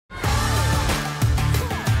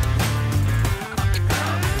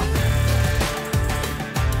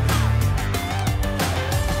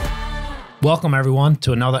Welcome, everyone,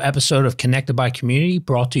 to another episode of Connected by Community,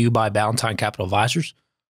 brought to you by Ballantyne Capital Advisors.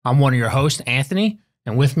 I'm one of your hosts, Anthony,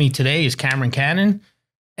 and with me today is Cameron Cannon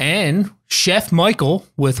and Chef Michael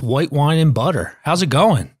with White Wine and Butter. How's it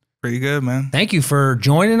going? Pretty good, man. Thank you for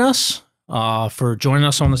joining us on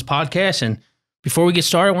this podcast. And before we get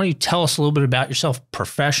started, why don't you tell us a little bit about yourself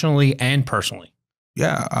professionally and personally?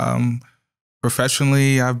 Yeah,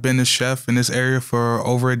 professionally, I've been a chef in this area for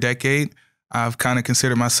over a decade. I've kind of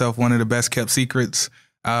considered myself one of the best kept secrets,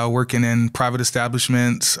 working in private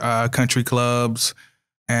establishments, country clubs,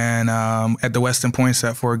 and at the Weston Point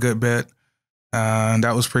set for a good bit.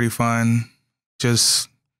 That was pretty fun, just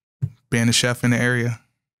being a chef in the area.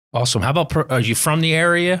 Awesome. How about, are you from the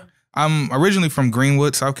area? I'm originally from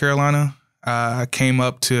Greenwood, South Carolina. I came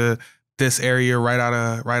up to this area right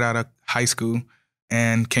out of high school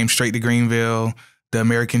and came straight to Greenville. The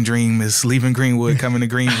American dream is leaving Greenwood, coming to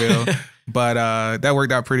Greenville. But that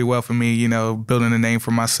worked out pretty well for me, you know, building a name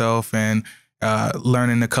for myself and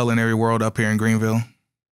learning the culinary world up here in Greenville.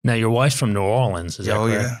 Now, your wife's from New Orleans, is that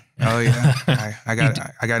correct? Yeah. Oh, yeah.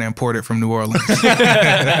 I got imported from New Orleans.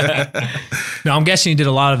 Now, I'm guessing you did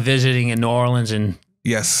a lot of visiting in New Orleans and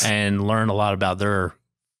yes, and learned a lot about their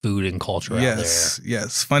food and culture out there.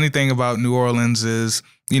 Yes. Funny thing about New Orleans is,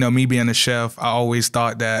 you know, me being a chef, I always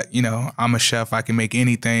thought that, you know, I'm a chef. I can make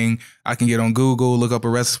anything. I can get on Google, look up a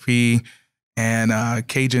recipe, and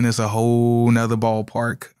Cajun is a whole nother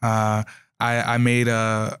ballpark. I made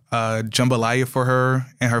a jambalaya for her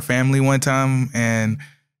and her family one time, and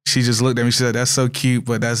she just looked at me. She said, "That's so cute,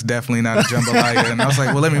 but that's definitely not a jambalaya." And I was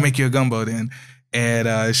like, "Well, let me make you a gumbo then."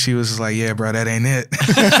 And she was just like, "Yeah, bro, that ain't it.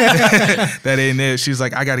 That ain't it." She's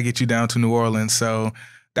like, "I got to get you down to New Orleans." So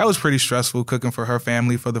that was pretty stressful, cooking for her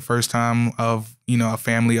family for the first time of, you know, a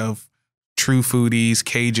family of true foodies,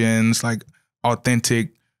 Cajuns, like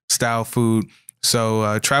authentic style food.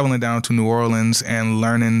 So traveling down to New Orleans and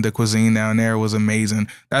learning the cuisine down there was amazing.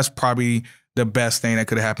 That's probably the best thing that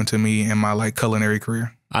could have happened to me in my like culinary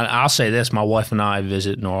career. I'll say this: my wife and I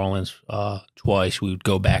visit New Orleans twice. We would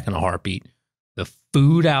go back in a heartbeat. The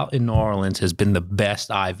food out in New Orleans has been the best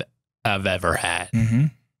I've ever had. Mm-hmm.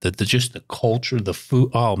 Just the culture, the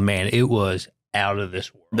food. Oh man, it was out of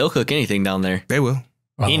this world. They'll cook anything down there. They will.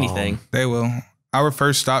 Anything. They will. Our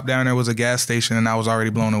first stop down there was a gas station, and I was already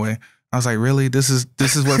blown away. I was like, really? This is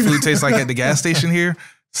what food tastes like at the gas station here?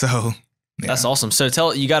 So yeah. That's awesome.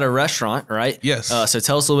 So you got a restaurant, right? Yes. So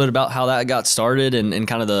tell us a little bit about how that got started and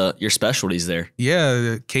kind of your specialties there. Yeah,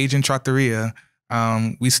 the Cajun trattoria.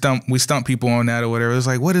 We stumped people on that or whatever. It was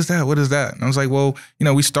like, what is that? What is that? And I was like, well, you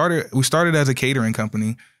know, we started as a catering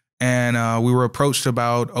company, and we were approached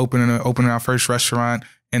about opening our first restaurant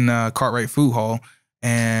in the Cartwright Food Hall,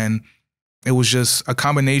 and it was just a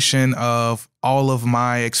combination of all of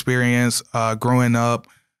my experience growing up,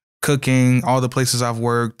 cooking, all the places I've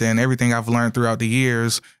worked, and everything I've learned throughout the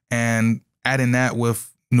years, and adding that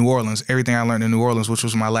with New Orleans, everything I learned in New Orleans, which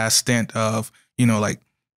was my last stint of, you know, like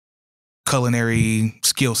culinary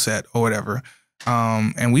skill set or whatever.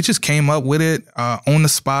 And we just came up with it on the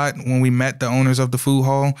spot when we met the owners of the food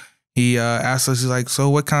hall. He asked us, he's like, "So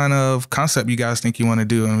what kind of concept you guys think you want to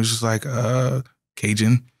do?" And it was just like,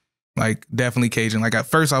 Cajun. Like, definitely Cajun. Like, at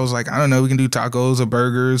first I was like, I don't know, we can do tacos or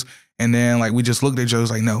burgers. And then like we just looked at Joe, was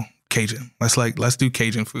like, no, Cajun. Let's do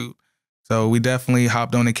Cajun food. So we definitely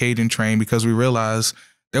hopped on the Cajun train because we realized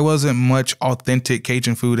there wasn't much authentic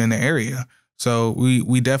Cajun food in the area. So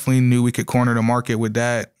we definitely knew we could corner the market with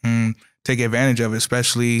that and take advantage of it,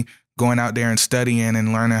 especially going out there and studying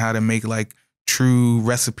and learning how to make like true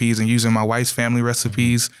recipes and using my wife's family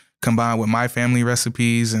recipes combined with my family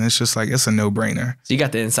recipes. And it's just like, it's a no-brainer. So you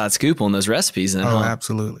got the inside scoop on those recipes then, Oh, huh?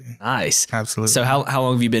 absolutely. Nice. Absolutely. So how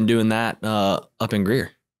long have you been doing that up in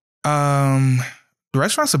Greer? The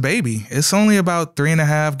restaurant's a baby. It's only about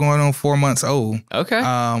 3.5 going on 4 months old. Okay.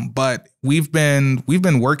 But we've been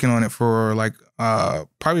working on it for like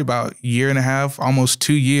probably about 1.5 years, almost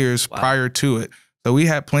 2 years prior to it. So we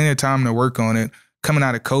had plenty of time to work on it. Coming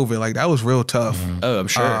out of COVID, like that was real tough. Mm-hmm. Oh, I'm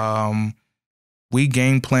sure. We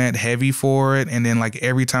game planned heavy for it, and then like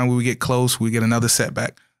every time we would get close, we get another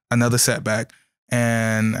setback.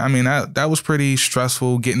 And I mean that was pretty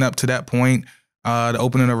stressful getting up to that point. To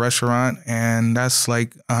opening a restaurant, and that's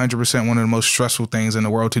like 100% one of the most stressful things in the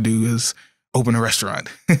world to do is open a restaurant.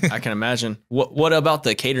 I can imagine. What about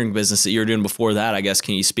the catering business that you were doing before that? I guess,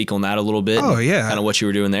 can you speak on that a little bit? Oh, yeah. Kind of what you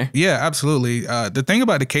were doing there? Yeah, absolutely. The thing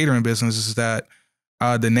about the catering business is that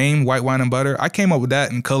the name White Wine and Butter, I came up with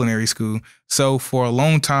that in culinary school. So for a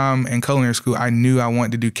long time in culinary school, I knew I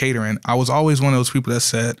wanted to do catering. I was always one of those people that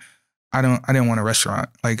said, I didn't want a restaurant.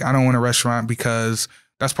 Like, I don't want a restaurant because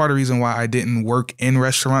that's part of the reason why I didn't work in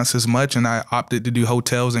restaurants as much, and I opted to do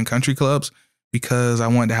hotels and country clubs, because I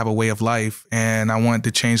wanted to have a way of life, and I wanted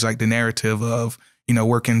to change like the narrative of, you know,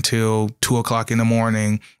 working till 2 o'clock in the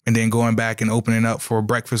morning and then going back and opening up for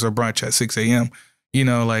breakfast or brunch at 6 a.m. You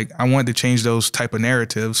know, like I wanted to change those type of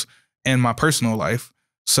narratives in my personal life.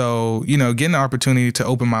 So, you know, getting the opportunity to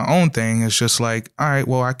open my own thing is just like, all right,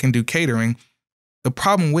 well, I can do catering. The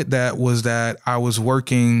problem with that was that I was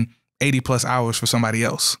working 80 plus hours for somebody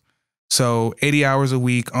else. So 80 hours a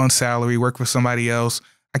week on salary, work for somebody else.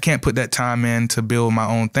 I can't put that time in to build my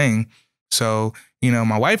own thing. So, you know,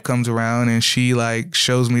 my wife comes around and she like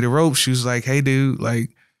shows me the ropes. She was like, hey, dude,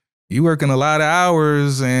 like you working a lot of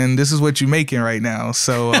hours and this is what you're making right now.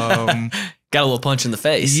 So, got a little punch in the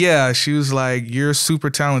face. Yeah. She was like, you're super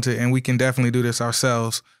talented and we can definitely do this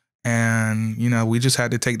ourselves. And, you know, we just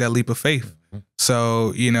had to take that leap of faith.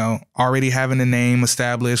 So, you know, already having the name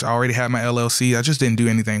established, I already had my LLC. I just didn't do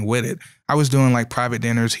anything with it. I was doing like private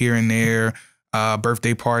dinners here and there,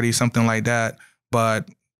 birthday party, something like that. But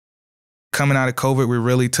coming out of COVID, we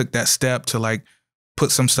really took that step to like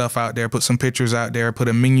put some stuff out there, put some pictures out there, put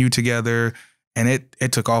a menu together, and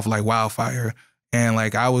it took off like wildfire. And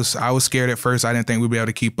like I was scared at first. I didn't think we'd be able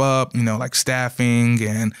to keep up, you know, like staffing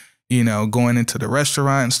and, you know, going into the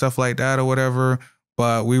restaurant and stuff like that or whatever.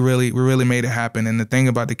 But we really made it happen. And the thing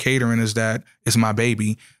about the catering is that it's my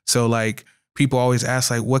baby. So like people always ask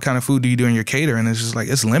like, what kind of food do you do in your catering? And it's just like,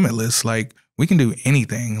 it's limitless. Like we can do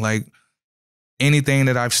anything. Like anything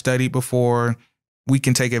that I've studied before, we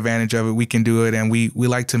can take advantage of it. We can do it. And we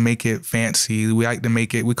like to make it fancy. We like to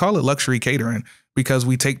make it, we call it luxury catering because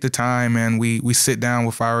we take the time and we sit down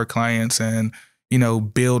with our clients and, you know,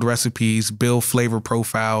 build recipes, build flavor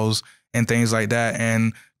profiles and things like that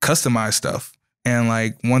and customize stuff. And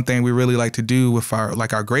like one thing we really like to do with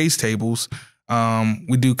our graze tables,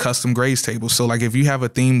 we do custom graze tables. So like if you have a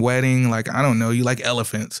themed wedding, like, I don't know, you like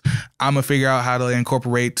elephants, I'm gonna figure out how to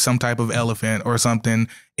incorporate some type of elephant or something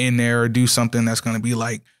in there or do something that's gonna be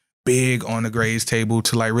like big on the graze table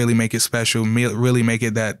to like really make it special, really make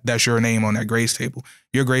it that's your name on that graze table.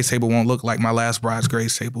 Your graze table won't look like my last bride's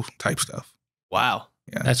graze table type stuff. Wow.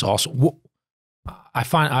 Yeah. That's awesome.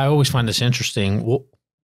 I always find this interesting.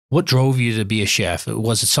 What drove you to be a chef?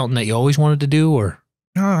 Was it something that you always wanted to do, or?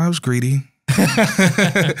 No, I was greedy.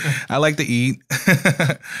 I like to eat.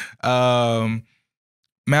 Man,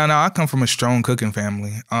 no, I come from a strong cooking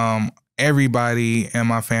family. Everybody in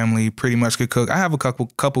my family pretty much could cook. I have a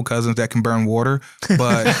couple cousins that can burn water,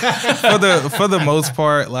 but for the most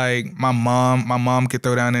part, like my mom could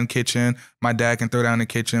throw down in the kitchen. My dad can throw down in the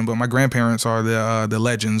kitchen, but my grandparents are the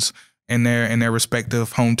legends in their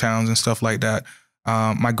respective hometowns and stuff like that.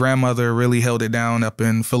 My grandmother really held it down up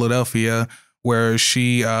in Philadelphia, where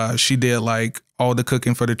she did like all the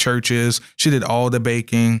cooking for the churches. She did all the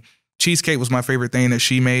baking. Cheesecake was my favorite thing that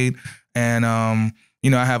she made. And, you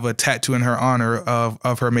know, I have a tattoo in her honor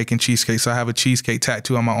of her making cheesecake. So I have a cheesecake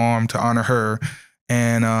tattoo on my arm to honor her.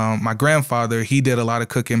 And my grandfather, he did a lot of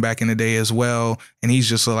cooking back in the day as well. And he's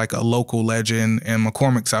just like a local legend in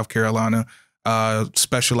McCormick, South Carolina,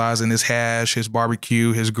 specialized in his hash, his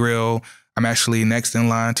barbecue, his grill. I'm actually next in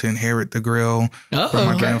line to inherit the grill from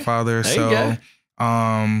my grandfather. So,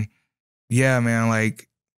 yeah, man, like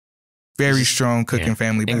very strong cooking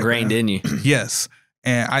family. Ingrained in you. Yes.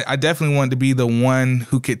 And I definitely wanted to be the one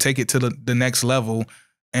who could take it to the next level.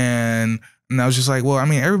 And I was just like, well, I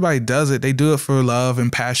mean, everybody does it. They do it for love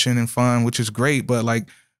and passion and fun, which is great. But like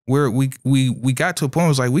we got to a point where it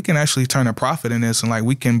was like, we can actually turn a profit in this and like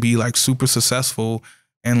we can be like super successful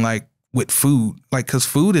and like with food, like, cause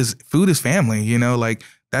food is family, you know, like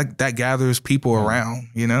that gathers people around,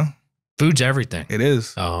 you know, food's everything. It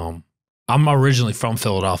is. I'm originally from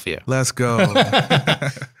Philadelphia. Let's go.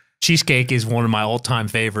 Cheesecake is one of my all-time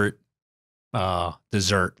favorite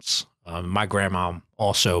desserts. My grandma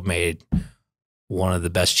also made one of the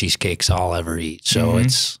best cheesecakes I'll ever eat. So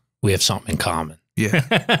we have something in common.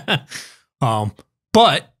 Yeah.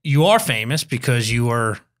 But you are famous because you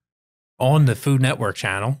are on the Food Network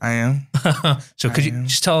channel. I am. So could you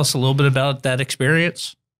just tell us a little bit about that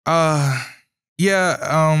experience? Yeah.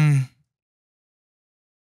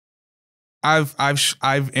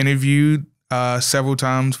 I've interviewed several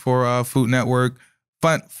times for Food Network.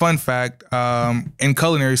 Fun fact, in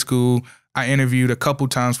culinary school, I interviewed a couple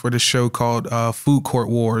times for this show called Food Court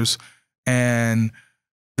Wars. And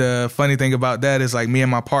the funny thing about that is like me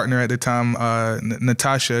and my partner at the time,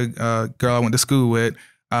 Natasha, girl I went to school with,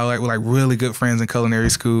 we're like really good friends in culinary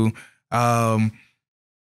school.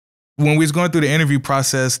 when we was going through the interview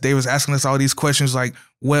process, they was asking us all these questions like,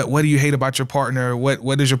 what do you hate about your partner?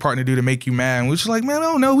 What does your partner do to make you mad? And we was just like, man,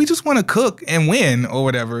 I don't know. We just want to cook and win or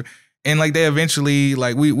whatever. And like they eventually,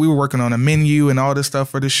 like we were working on a menu and all this stuff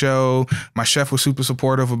for the show. My chef was super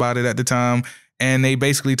supportive about it at the time. And they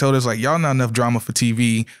basically told us like, y'all not enough drama for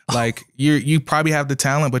TV. Like you probably have the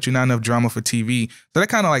talent, but you're not enough drama for TV. So that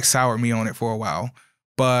kind of like soured me on it for a while.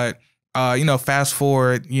 But fast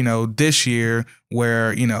forward, this year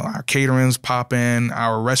where, our catering's popping,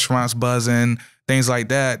 our restaurants buzzing, things like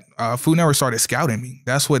that. Food Network started scouting me.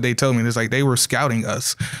 That's what they told me. It's like they were scouting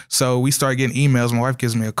us. So we started getting emails. My wife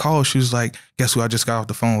gives me a call. She was like, guess who I just got off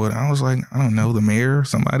the phone with? I was like, I don't know, the mayor or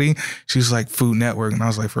somebody. She's like, Food Network. And I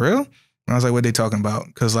was like, for real? And I was like, what they talking about?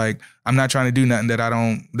 Because like, I'm not trying to do nothing that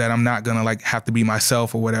I'm not going to like have to be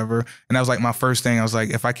myself or whatever. And that was like my first thing. I was like,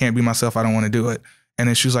 if I can't be myself, I don't want to do it. And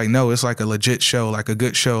then she was like, no, it's like a legit show, like a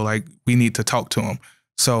good show. Like we need to talk to them.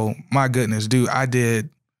 So my goodness, dude, I did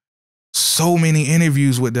so many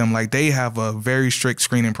interviews with them. Like they have a very strict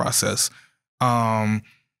screening process. Yeah,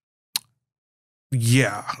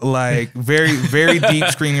 like very, very deep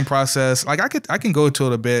screening process. Like I can go into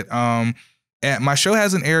it a bit. And my show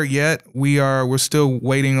hasn't aired yet. We're still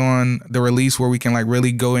waiting on the release where we can like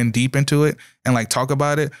really go in deep into it and like talk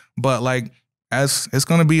about it. But like, as it's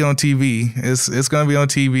gonna be on TV. It's gonna be on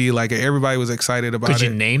TV. Like everybody was excited about it. Could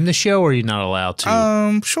you name the show, or are you not allowed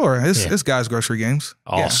to? Sure. It's Guy's Grocery Games.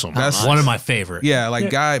 Awesome. Yeah, that's one of my favorite. Yeah, like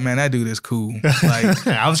Guy, man, that dude is cool. Like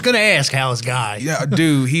I was gonna ask, how is Guy? Yeah,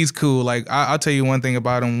 dude, he's cool. Like I'll tell you one thing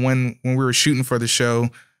about him. When we were shooting for the show,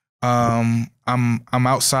 I'm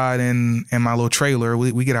outside in my little trailer.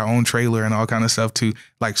 We get our own trailer and all kind of stuff too.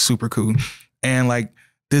 Like super cool. And like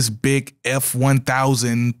this big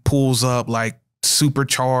F-1000 pulls up like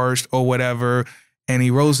supercharged or whatever, and he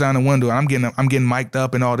rolls down the window. I'm getting mic'd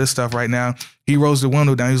up and all this stuff right now. He rolls the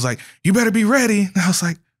window down. He was like, you better be ready. And I was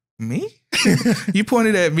like, me? You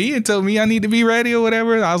pointed at me and told me I need to be ready or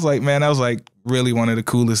whatever. I was like, man, that was like really one of the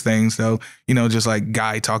coolest things though. Just like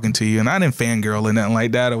Guy talking to you. And I didn't fangirl or nothing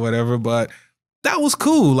like that or whatever, but that was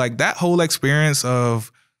cool. Like that whole experience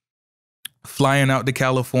of flying out to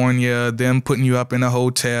California, them putting you up in a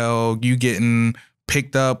hotel, you getting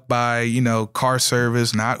picked up by, car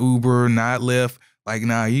service, not Uber, not Lyft. Like,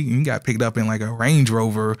 nah, you got picked up in like a Range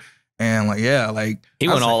Rover. And like, yeah, like he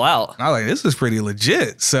went all out. I was like, this is pretty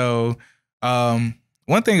legit. So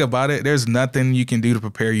one thing about it, there's nothing you can do to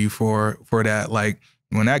prepare you for that. Like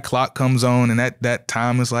when that clock comes on and that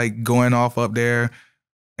time is like going off up there,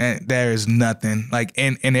 and there is nothing. Like,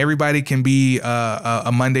 and everybody can be a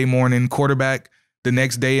Monday morning quarterback the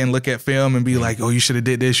next day and look at film and be like, oh, you should have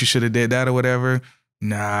did this, you should have did that or whatever.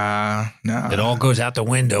 Nah. It all goes out the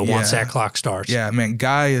window once that clock starts. Yeah, man,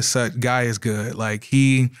 Guy is good. Like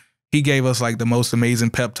he gave us like the most amazing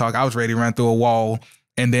pep talk. I was ready to run through a wall,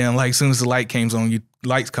 and then like as soon as the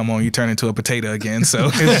lights come on, you turn into a potato again. So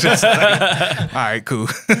it's just like, all right, cool.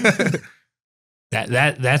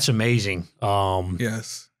 That's amazing.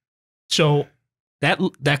 Yes. So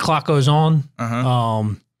that clock goes on.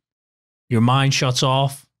 Your mind shuts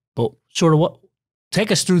off, but sort of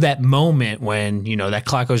take us through that moment when, that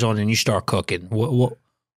clock goes on and you start cooking.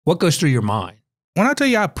 What goes through your mind? When I tell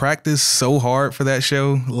you I practiced so hard for that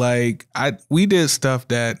show, like we did stuff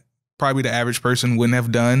that probably the average person wouldn't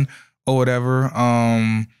have done or whatever.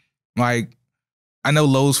 Like I know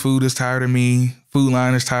Lowe's food is tired of me. Food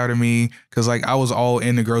Line is tired of me. Cause like I was all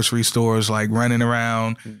in the grocery stores, like running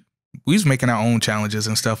around. We was making our own challenges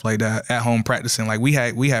and stuff like that at home practicing. Like we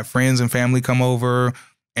had friends and family come over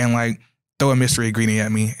and like throw a mystery ingredient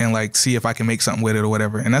at me and like see if I can make something with it or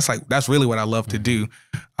whatever. And that's really what I love to do.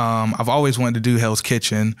 I've always wanted to do Hell's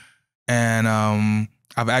Kitchen, and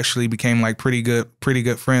I've actually became like pretty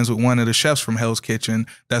good friends with one of the chefs from Hell's Kitchen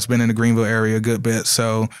that's been in the Greenville area a good bit.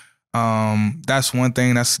 So that's one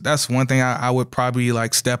thing. That's one thing I would probably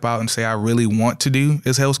like step out and say I really want to do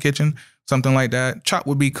is Hell's Kitchen, something like that. Chop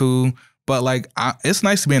would be cool, but like it's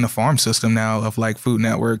nice to be in the farm system now of like Food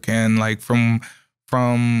Network, and like from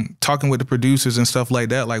talking with the producers and stuff like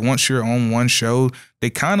that, like once you're on one show, they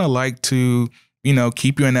kind of like to,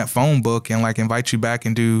 keep you in that phone book and like invite you back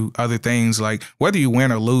and do other things. Like whether you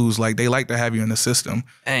win or lose, like they like to have you in the system.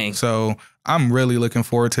 Dang. So I'm really looking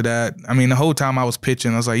forward to that. I mean, the whole time I was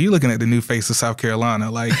pitching, I was like, you looking at the new face of South Carolina.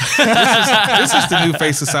 Like this is the new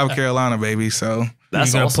face of South Carolina, baby. So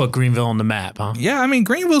that's going to put Greenville on the map, huh? Yeah. I mean,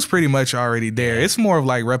 Greenville's pretty much already there. It's more of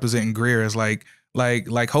like representing Greer as like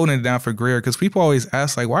holding it down for Greer, because people always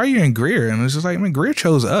ask like, why are you in Greer? And it's just like, man, Greer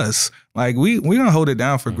chose us. Like we gonna hold it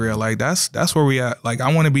down for Greer. Like that's where we at. Like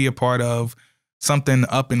I want to be a part of something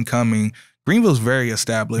up and coming, Greenville's very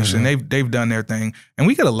established, and they've done their thing, and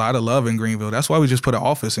we get a lot of love in Greenville. That's why we just put an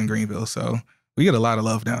office in Greenville, so we get a lot of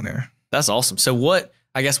love down there. That's awesome. So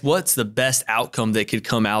what's the best outcome that could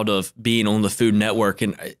come out of being on the Food Network?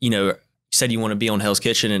 And you said you want to be on Hell's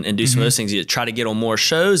Kitchen and do some of those things. You try to get on more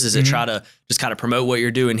shows? Is it try to just kind of promote what you're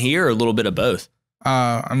doing here, or a little bit of both?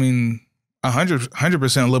 I mean,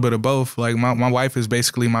 100%, a little bit of both. Like my wife is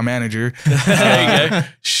basically my manager. There you go.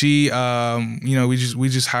 She, we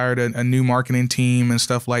just hired a new marketing team and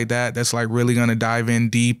stuff like that. That's like really gonna dive in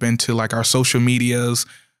deep into like our social medias.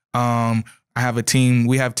 I have a team.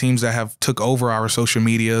 We have teams that have took over our social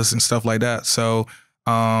medias and stuff like that. So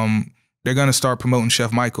they're gonna start promoting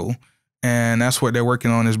Chef Michael. And that's what they're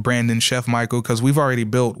working on, is branding Chef Michael, because we've already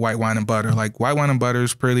built White Wine and Butter. Like White Wine and Butter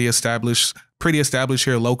is pretty established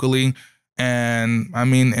here locally. And I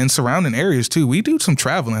mean, in surrounding areas too. We do some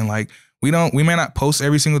traveling. Like we may not post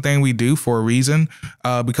every single thing we do for a reason,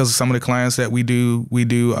 because of some of the clients that we do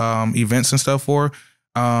events and stuff for.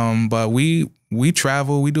 But we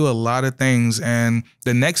travel, we do a lot of things, and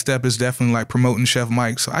the next step is definitely like promoting Chef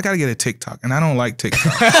Mike. So I got to get a TikTok, and I don't like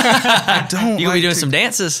TikTok. I don't. You gonna be doing some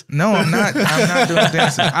dances? No, I'm not. I'm not doing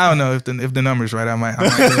dances. I don't know if the number's right. I might do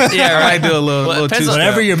it. Yeah, right. I might do a little two-step.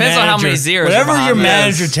 Whatever your depends manager, on how many zeros. Whatever your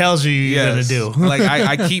manager tells you you're gonna do. Like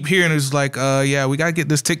I keep hearing it's like, yeah, we gotta get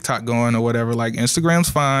this TikTok going or whatever. Like Instagram's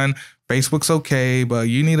fine, Facebook's okay, but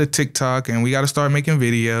you need a TikTok, and we got to start making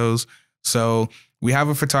videos. So we have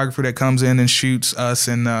a photographer that comes in and shoots us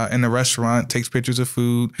in the restaurant, takes pictures of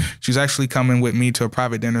food. She's actually coming with me to a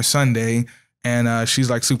private dinner Sunday, and she's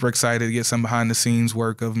like super excited to get some behind the scenes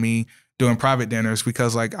work of me doing private dinners,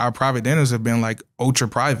 because like our private dinners have been like ultra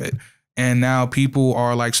private, and now people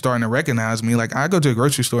are like starting to recognize me. Like I go to a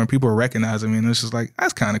grocery store and people are recognizing me, and it's just like,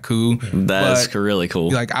 that's kind of cool. That's really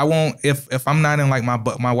cool. Like I won't, if I'm not in like my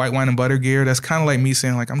White Wine and Butter gear, that's kind of like me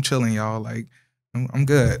saying like, I'm chilling, y'all. Like I'm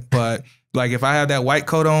good, but. Like if I have that white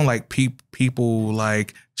coat on, like people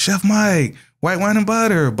like Chef Mike, White Wine and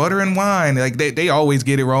Butter, butter and wine. Like they always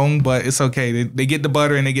get it wrong, but it's okay. They get the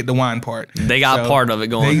butter and they get the wine part. They got part of it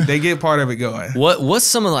going. They get part of it going. What's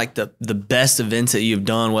some of like the best events that you've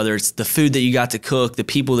done, whether it's the food that you got to cook, the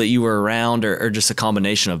people that you were around, or just a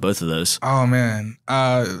combination of both of those? Oh man.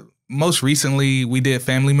 Most recently we did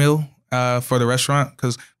family meal for the restaurant,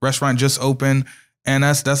 because restaurant just opened. And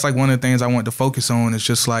that's like one of the things I want to focus on, is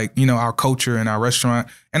just like, our culture and our restaurant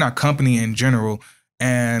and our company in general.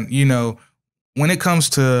 And, when it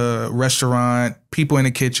comes to restaurant, people in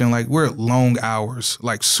the kitchen, like we're long hours,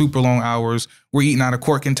 like super long hours. We're eating out of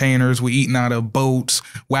quart containers. We're eating out of boats,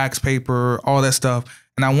 wax paper, all that stuff.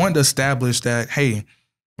 And I wanted to establish that, hey,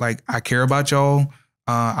 like I care about y'all.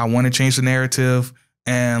 I want to change the narrative.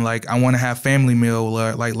 And like I want to have family meal,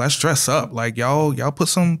 like let's dress up, like y'all put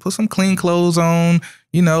some clean clothes on,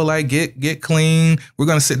 like get clean. We're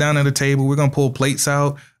gonna sit down at a table. We're gonna pull plates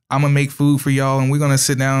out. I'm gonna make food for y'all, and we're gonna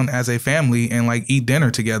sit down as a family and like eat dinner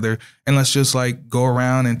together. And let's just like go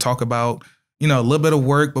around and talk about a little bit of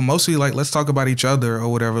work, but mostly like let's talk about each other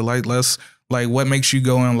or whatever. Like like what makes you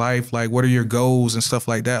go in life, like what are your goals and stuff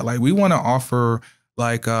like that. Like we want to offer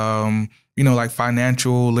like like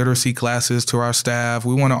financial literacy classes to our staff.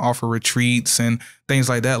 We want to offer retreats and things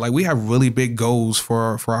like that. Like we have really big goals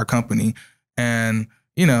for our company, and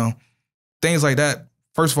things like that.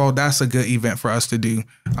 First of all, that's a good event for us to do.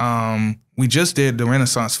 We just did the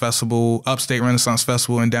Renaissance Festival, Upstate Renaissance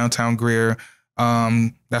Festival in downtown Greer.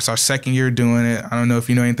 That's our second year doing it. I don't know if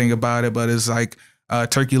you know anything about it, but it's like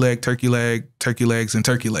turkey leg, turkey leg, turkey legs, and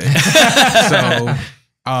turkey leg. So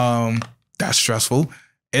that's stressful.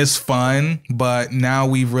 It's fun, but now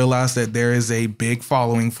we've realized that there is a big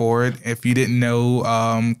following for it. If you didn't know,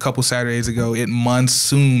 a couple Saturdays ago, it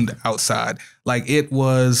monsooned outside. Like it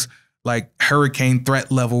was like hurricane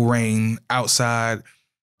threat level rain outside.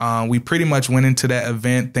 We pretty much went into that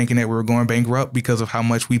event thinking that we were going bankrupt because of how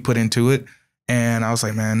much we put into it. And I was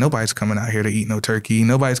like, man, nobody's coming out here to eat no turkey.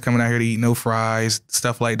 Nobody's coming out here to eat no fries,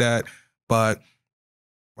 stuff like that. But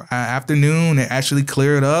afternoon, it actually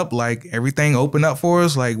cleared up. Like everything opened up for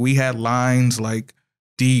us. Like we had lines like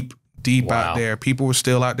deep out there. People were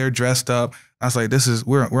still out there dressed up. I was like,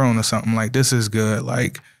 we're on to something. Like this is good.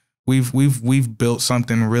 Like we've built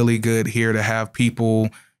something really good here to have people,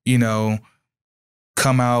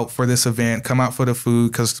 come out for this event, come out for the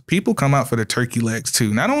food, because people come out for the turkey legs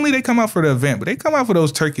too. Not only they come out for the event, but they come out for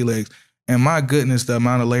those turkey legs. And my goodness, the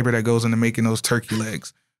amount of labor that goes into making those turkey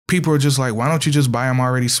legs. People are just like, why don't you just buy them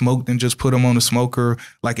already smoked and just put them on the smoker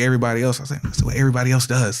like everybody else? I was like, that's what everybody else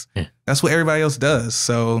does. Yeah. That's what everybody else does.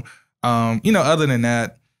 So, other than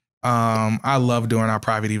that, I love doing our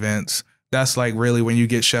private events. that's like really when you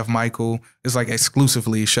get Chef Michael. It's like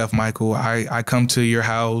exclusively Chef Michael. I come to your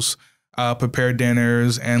house, prepare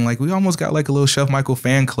dinners, and like we almost got like a little Chef Michael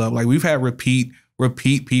fan club. Like we've had repeat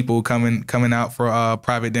people coming out for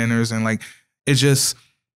private dinners, and like it's just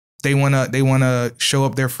they wanna show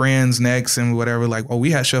up their friends next and whatever. Like, oh,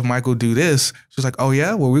 we had Chef Michael do this. She's like, oh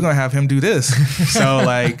yeah, well we're gonna have him do this. So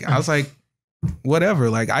like I was like, whatever.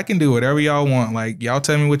 Like I can do whatever y'all want. Like y'all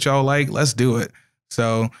tell me what y'all like, let's do it.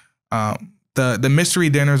 So the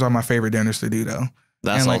mystery dinners are my favorite dinners to do though.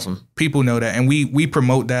 That's and, awesome. People know that. And we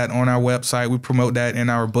promote that on our website. We promote that in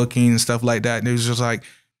our booking and stuff like that. And it was just like,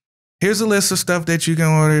 here's a list of stuff that you can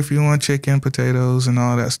order if you want chicken, potatoes, and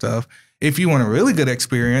all that stuff. If you want a really good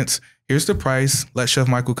experience, here's the price. Let Chef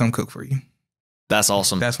Michael come cook for you. That's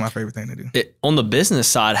awesome. That's my favorite thing to do. On the business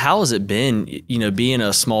side, how has it been, being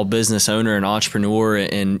a small business owner and entrepreneur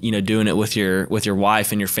and, doing it with your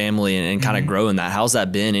wife and your family and kind of growing that? How's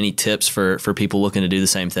that been? Any tips for people looking to do the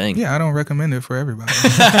same thing? Yeah, I don't recommend it for everybody.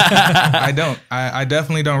 I don't. I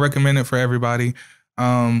definitely don't recommend it for everybody.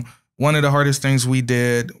 One of the hardest things we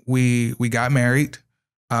did, we got married,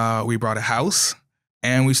 we bought a house,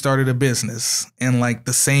 and we started a business in like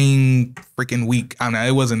the same freaking week. I mean,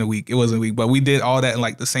 it wasn't a week, but we did all that in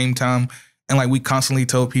like the same time. And like we constantly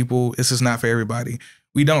told people, this is not for everybody.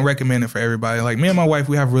 We don't recommend it for everybody. Like me and my wife,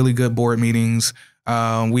 we have really good board meetings.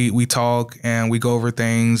 We talk and we go over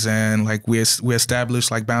things, and like we establish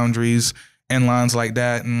like boundaries and lines like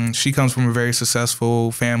that. And she comes from a very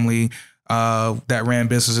successful family that ran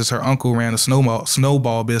businesses. Her uncle ran a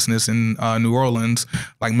snowball business in New Orleans,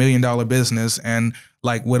 like $1 million business. And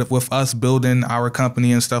like with us building our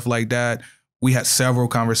company and stuff like that, we had several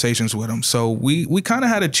conversations with them. So we kind of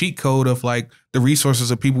had a cheat code of like the resources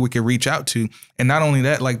of people we could reach out to. And not only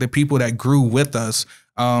that, like the people that grew with us,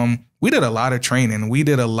 we did a lot of training. We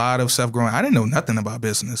did a lot of stuff growing. I didn't know nothing about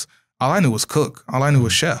business. All I knew was cook. All I knew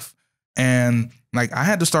was chef. And like I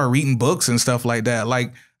had to start reading books and stuff like that.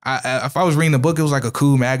 Like if I was reading a book, it was like a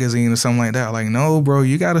cool magazine or something like that. Like, no, bro,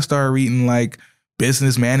 you got to start reading like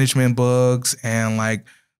business management books and like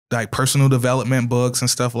personal development books and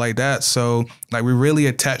stuff like that. So like we really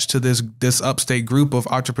attached to this Upstate group of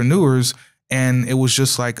entrepreneurs, and it was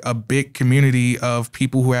just like a big community of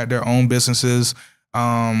people who had their own businesses.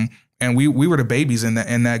 And we were the babies in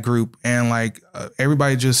that group, and like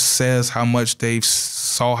everybody just says how much they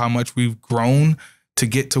saw how much we've grown to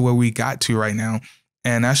get to where we got to right now.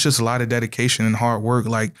 And that's just a lot of dedication and hard work,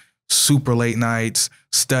 like super late nights,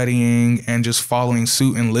 studying and just following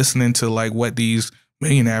suit and listening to like what these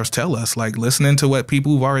millionaires tell us, like listening to what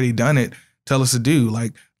people who've already done it tell us to do.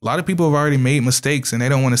 Like a lot of people have already made mistakes and they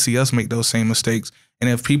don't want to see us make those same mistakes. And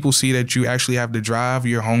if people see that you actually have the drive,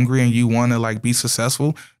 you're hungry and you want to like be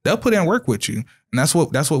successful, they'll put in work with you. And that's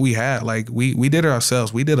what we had. Like we did it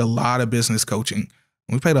ourselves. We did a lot of business coaching.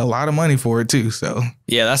 We paid a lot of money for it too. So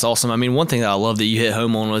yeah, that's awesome. I mean, one thing that I love that you hit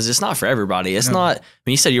home on was it's not for everybody. It's not, I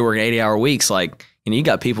mean, you said you're working 80-hour weeks. Like, you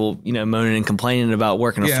got people, moaning and complaining about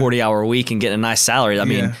working a 40-hour week and getting a nice salary. I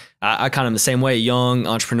mean, I kind of the same way, young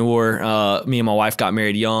entrepreneur, me and my wife got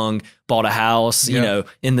married young, bought a house,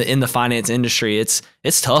 in the finance industry. It's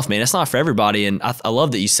tough, man. It's not for everybody. And I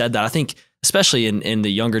love that you said that. I think especially in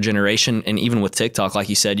the younger generation, and even with TikTok, like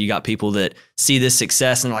you said, you got people that see this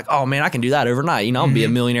success and they're like, oh man, I can do that overnight. I'm gonna be a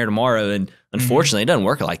millionaire tomorrow. And unfortunately, it doesn't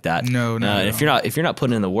work like that. No. If you're not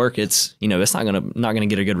putting in the work, it's it's not gonna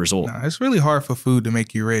get a good result. No, it's really hard for food to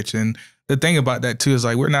make you rich. And the thing about that too is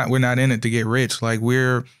like we're not in it to get rich. Like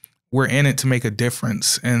we're in it to make a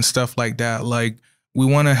difference and stuff like that. Like we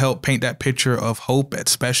want to help paint that picture of hope,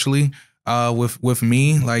 especially with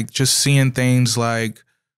me, like just seeing things like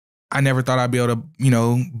I never thought I'd be able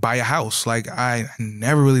to, buy a house. Like I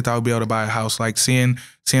never really thought I'd be able to buy a house. Like seeing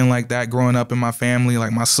like that growing up in my family,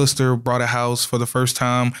 like my sister bought a house for the first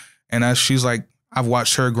time. And she's like, I've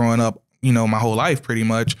watched her growing up, my whole life pretty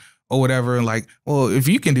much or whatever. And like, well, if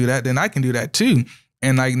you can do that, then I can do that too.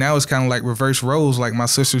 And like now it's kind of like reverse roles. Like my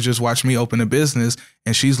sister just watched me open a business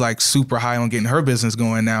and she's like super high on getting her business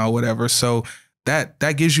going now or whatever. So that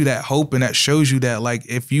gives you that hope and that shows you that like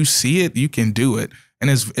if you see it, you can do it. And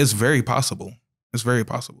it's very possible. It's very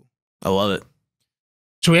possible. I love it.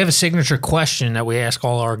 So we have a signature question that we ask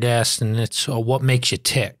all our guests, and it's what makes you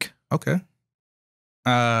tick? Okay.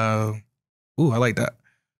 I like that.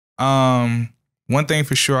 One thing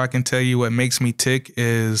for sure I can tell you what makes me tick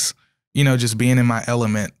is, just being in my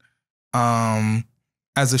element.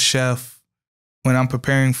 As a chef, when I'm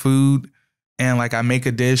preparing food and like I make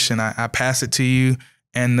a dish and I pass it to you,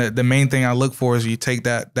 and the main thing I look for is you take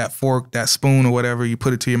that fork, that spoon or whatever, you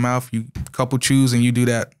put it to your mouth, you couple chews and you do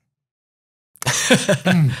that.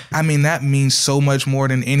 I mean, that means so much more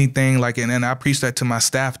than anything. Like, and I preach that to my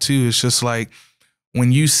staff too. It's just like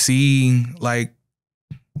when you see like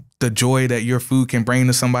the joy that your food can bring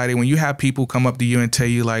to somebody, when you have people come up to you and tell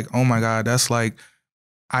you like, oh my God, that's like,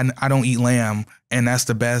 I don't eat lamb and that's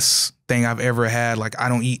the best thing I've ever had. Like, I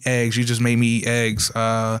don't eat eggs. You just made me eat eggs.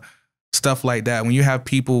 Stuff like that. When you have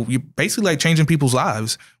people, you basically like changing people's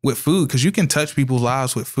lives with food, because you can touch people's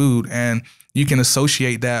lives with food and you can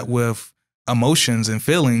associate that with emotions and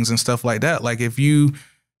feelings and stuff like that. Like if you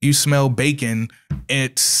smell bacon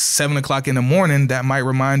at 7 o'clock in the morning, that might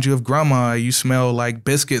remind you of grandma. You smell like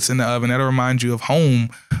biscuits in the oven, that'll remind you of home,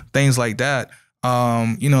 things like that.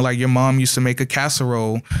 You know, like your mom used to make a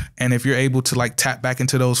casserole, and if you're able to like tap back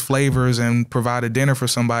into those flavors and provide a dinner for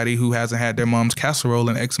somebody who hasn't had their mom's casserole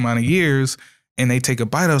in X amount of years, and they take a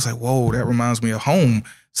bite, I was like, whoa, that reminds me of home.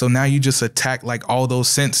 So now you just attack like all those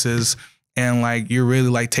senses, and like you're really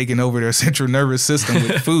like taking over their central nervous system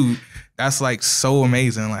with food. That's like so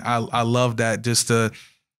amazing. Like I love that, just to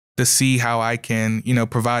see how I can, you know,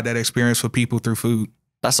 provide that experience for people through food.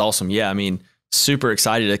 That's awesome. Yeah, I mean, super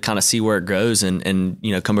excited to kind of see where it goes and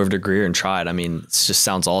you know, come over to Greer and try it. I mean, it just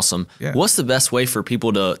sounds awesome. Yeah. What's the best way for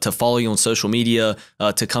people to follow you on social media,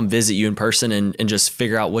 to come visit you in person and just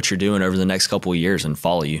figure out what you're doing over the next couple of years and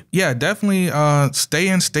follow you? Yeah, definitely stay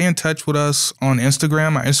in touch with us on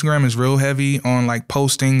Instagram. Our Instagram is real heavy on like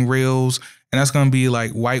posting reels, and that's going to be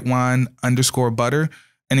like whitewine_butter.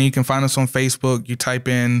 And then you can find us on Facebook. You type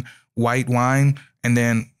in white wine and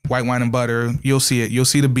then white wine and butter, you'll see it. You'll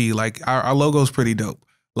see the bee. Like our logo is pretty dope.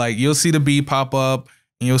 Like you'll see the bee pop up,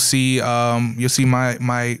 and you'll see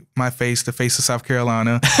my face, the face of South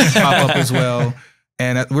Carolina, pop up as well.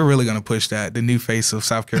 And we're really gonna push that, the new face of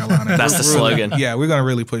South Carolina. That's the slogan. Yeah, we're gonna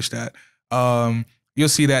really push that. You'll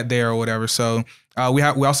see that there or whatever. So we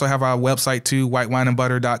also have our website too,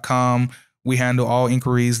 whitewineandbutter.com. We handle all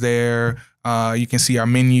inquiries there. You can see our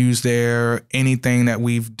menus there, anything that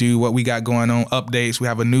we do, what we got going on, updates. We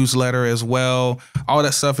have a newsletter as well. All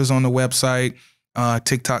that stuff is on the website.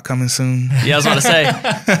 TikTok coming soon. Yeah, I was about to say,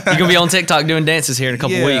 you're going to be on TikTok doing dances here in a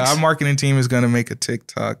couple weeks. Yeah, our marketing team is going to make a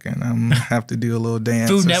TikTok, and I'm going to have to do a little dance.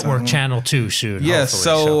 Food Network channel too soon. Yes,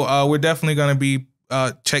 so we're definitely going to be,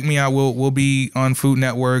 check me out. We'll be on Food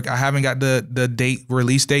Network. I haven't got the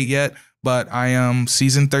release date yet, but I am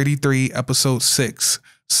season 33, episode 6.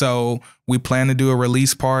 So we plan to do a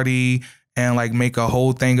release party and like make a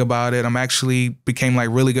whole thing about it. I'm actually became like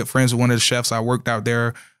really good friends with one of the chefs I worked out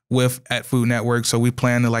there with at Food Network. So we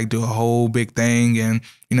plan to like do a whole big thing and,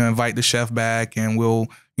 you know, invite the chef back, and we'll,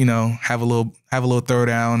 you know, have a little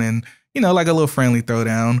throwdown, and, you know, like a little friendly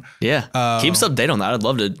throwdown. Yeah. Keep us updated on that. I'd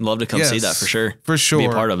love to come see that for sure. For sure. Be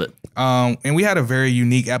a part of it. And we had a very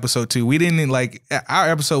unique episode too. We didn't like, our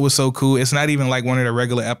episode was so cool. It's not even like one of the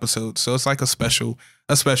regular episodes. So it's like a special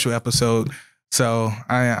episode. So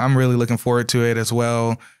I'm really looking forward to it as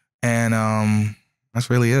well. And that's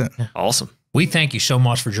really it. Awesome. We thank you so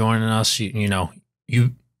much for joining us. We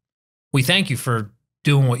thank you for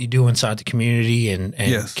doing what you do inside the community and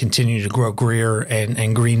yes, continue to grow Greer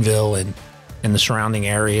and Greenville and the surrounding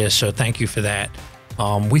areas. So thank you for that.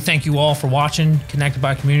 We thank you all for watching Connected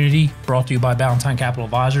by Community, brought to you by Ballantine Capital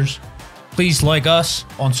Advisors. Please like us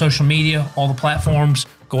on social media, all the platforms.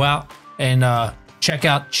 Go out and check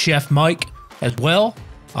out Chef Mike as well.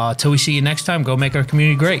 Till we see you next time, go make our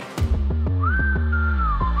community great.